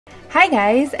Hi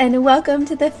guys, and welcome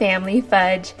to the Family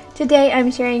Fudge. Today I'm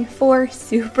sharing 4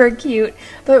 super cute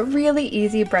but really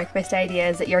easy breakfast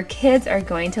ideas that your kids are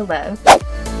going to love.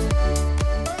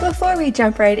 Before we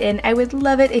jump right in, I would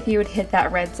love it if you would hit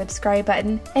that red subscribe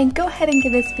button and go ahead and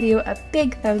give this video a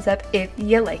big thumbs up if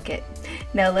you like it.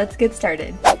 Now let's get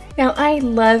started. Now I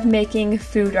love making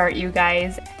food art, you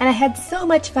guys, and I had so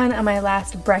much fun on my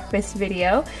last breakfast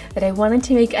video that I wanted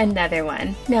to make another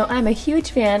one. Now I'm a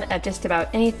huge fan of just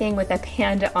about anything with a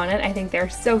panda on it. I think they're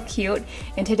so cute,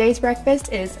 and today's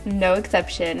breakfast is no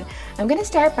exception. I'm going to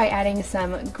start by adding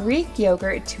some Greek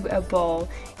yogurt to a bowl,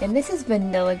 and this is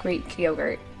vanilla Greek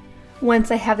yogurt.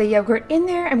 Once I have the yogurt in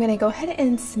there, I'm going to go ahead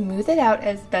and smooth it out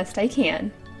as best I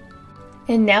can.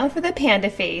 And now for the panda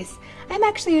face. I'm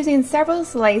actually using several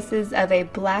slices of a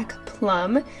black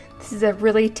plum. This is a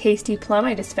really tasty plum.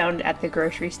 I just found it at the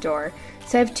grocery store.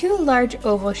 So I have 2 large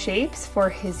oval shapes for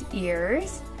his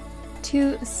ears,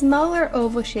 2 smaller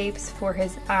oval shapes for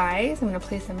his eyes. I'm going to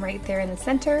place them right there in the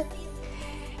center.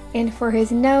 And for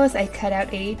his nose, I cut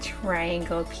out a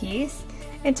triangle piece.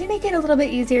 And to make it a little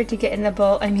bit easier to get in the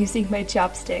bowl, I'm using my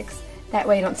chopsticks. That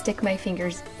way I don't stick my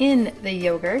fingers in the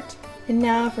yogurt. And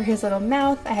now for his little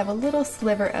mouth, I have a little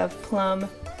sliver of plum,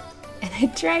 and I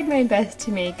tried my best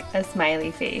to make a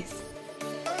smiley face.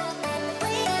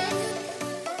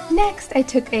 Next, I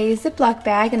took a Ziploc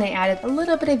bag and I added a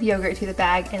little bit of yogurt to the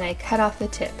bag and I cut off the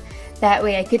tip. That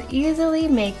way I could easily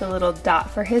make a little dot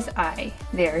for his eye.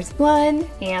 There's one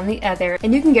and the other.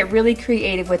 And you can get really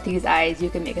creative with these eyes.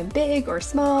 You can make them big or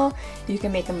small. You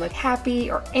can make them look happy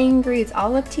or angry. It's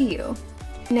all up to you.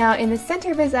 Now in the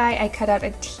center of his eye, I cut out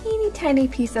a teeny tiny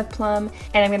piece of plum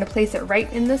and I'm going to place it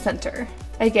right in the center.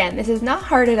 Again, this is not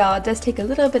hard at all, it does take a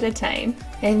little bit of time.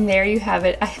 And there you have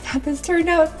it. I thought this turned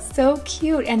out so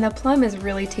cute, and the plum is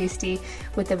really tasty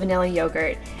with the vanilla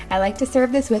yogurt. I like to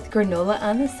serve this with granola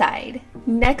on the side.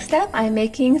 Next up, I'm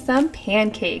making some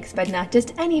pancakes, but not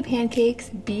just any pancakes,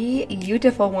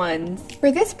 beautiful ones.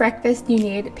 For this breakfast, you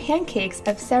need pancakes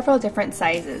of several different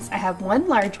sizes. I have 1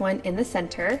 large one in the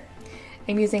center.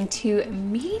 I'm using 2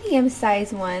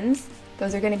 medium-sized ones.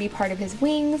 Those are going to be part of his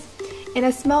wings, and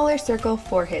a smaller circle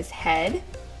for his head.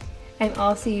 I'm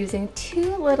also using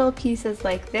 2 little pieces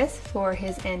like this for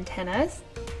his antennas.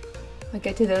 I'll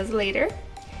get to those later.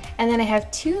 And then I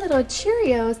have 2 little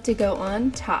Cheerios to go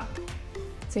on top.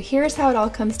 So here's how it all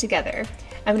comes together.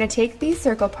 I'm going to take these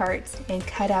circle parts and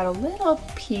cut out a little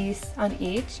piece on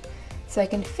each so I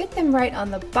can fit them right on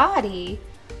the body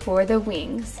for the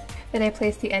wings. Then I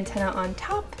place the antenna on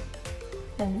top,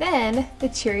 and then the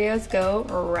Cheerios go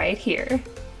right here.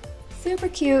 Super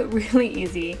cute, really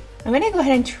easy. I'm gonna go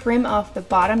ahead and trim off the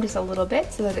bottom just a little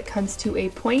bit so that it comes to a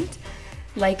point,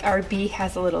 like our bee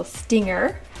has a little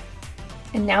stinger.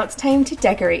 And now it's time to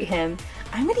decorate him.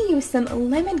 I'm gonna use some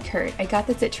lemon curd. I got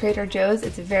this at Trader Joe's.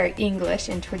 It's very English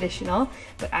and traditional,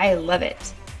 but I love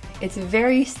it. It's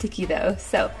very sticky though,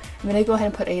 so I'm going to go ahead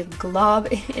and put a glob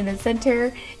in the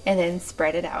center and then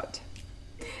spread it out.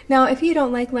 Now if you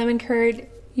don't like lemon curd,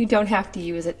 you don't have to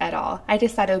use it at all. I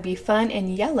just thought it would be fun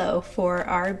and yellow for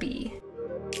our bee.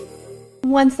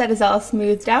 Once that is all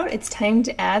smoothed out, it's time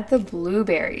to add the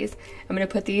blueberries. I'm going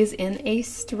to put these in a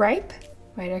stripe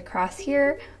right across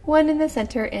here, 1 in the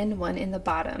center and 1 in the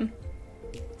bottom.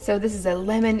 So this is a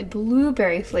lemon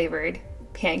blueberry flavored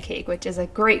pancake, which is a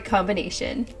great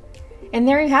combination. And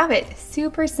there you have it,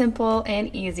 super simple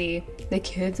and easy. The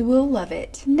kids will love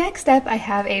it. Next up, I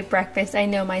have a breakfast I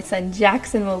know my son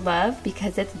Jackson will love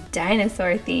because it's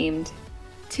dinosaur themed.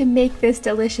 To make this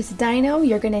delicious dino,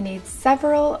 you're gonna need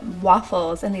several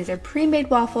waffles, and these are pre-made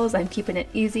waffles. I'm keeping it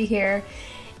easy here.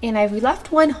 And I've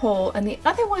left 1 whole, and the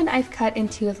other one I've cut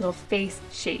into a little face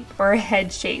shape or a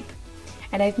head shape.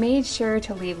 And I've made sure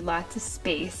to leave lots of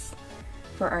space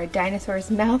for our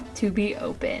dinosaur's mouth to be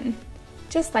open.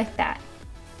 Just like that.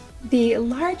 The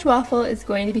large waffle is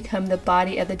going to become the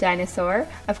body of the dinosaur.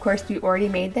 Of course, we already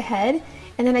made the head,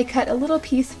 and then I cut a little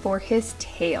piece for his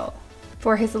tail.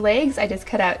 For his legs, I just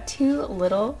cut out 2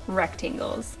 little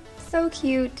rectangles. So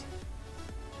cute.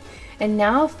 And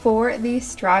now for the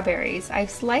strawberries. I've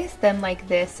sliced them like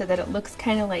this so that it looks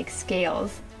kind of like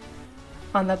scales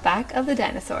on the back of the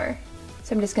dinosaur.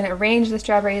 So I'm just going to arrange the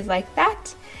strawberries like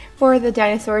that. For the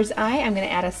dinosaur's eye, I'm going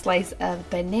to add a slice of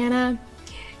banana,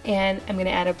 and I'm going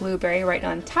to add a blueberry right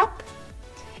on top.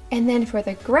 And then for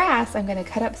the grass, I'm going to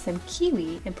cut up some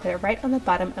kiwi and put it right on the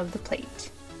bottom of the plate.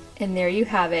 And there you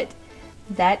have it.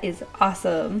 That is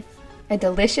awesome. A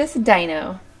delicious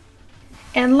dino.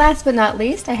 And last but not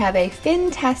least, I have a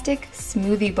fantastic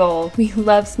smoothie bowl. We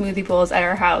love smoothie bowls at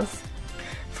our house.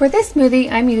 For this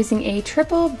smoothie, I'm using a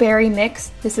triple berry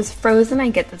mix. This is frozen. I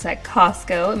get this at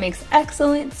Costco. It makes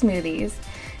excellent smoothies.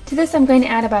 To this, I'm going to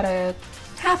add about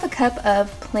half a cup of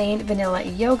plain vanilla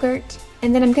yogurt.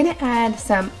 And then I'm going to add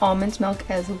some almond milk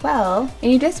as well.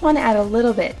 And you just want to add a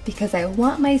little bit because I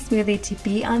want my smoothie to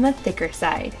be on the thicker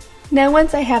side. Now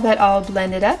once I have that all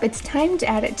blended up, it's time to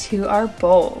add it to our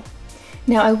bowl.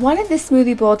 Now I wanted this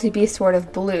smoothie bowl to be sort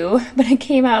of blue, but it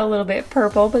came out a little bit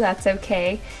purple, but that's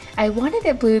okay. I wanted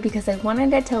it blue because I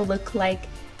wanted it to look like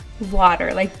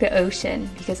water, like the ocean,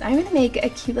 because I'm going to make a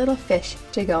cute little fish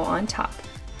to go on top.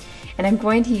 And I'm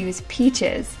going to use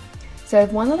peaches. So I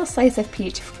have one little slice of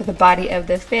peach for the body of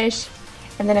the fish,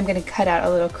 and then I'm going to cut out a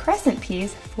little crescent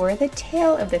piece for the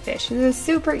tail of the fish. This is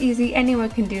super easy, anyone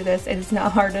can do this, it is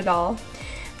not hard at all.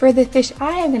 For the fish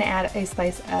eye, I'm going to add a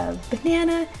slice of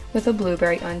banana with a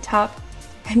blueberry on top.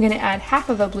 I'm going to add half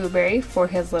of a blueberry for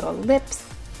his little lips.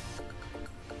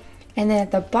 And then at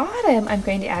the bottom, I'm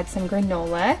going to add some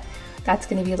granola. That's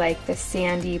going to be like the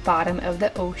sandy bottom of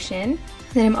the ocean.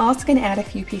 Then I'm also going to add a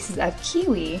few pieces of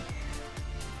kiwi,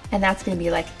 and that's going to be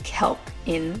like kelp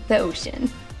in the ocean.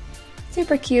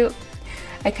 Super cute.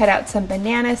 I cut out some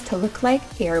bananas to look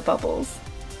like air bubbles.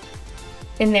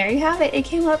 And there you have it. It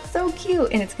came out so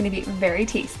cute, and it's going to be very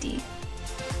tasty.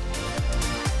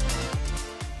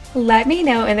 Let me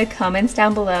know in the comments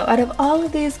down below, out of all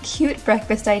of these cute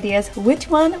breakfast ideas, which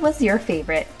one was your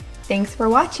favorite? Thanks for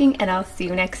watching, and I'll see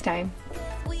you next time.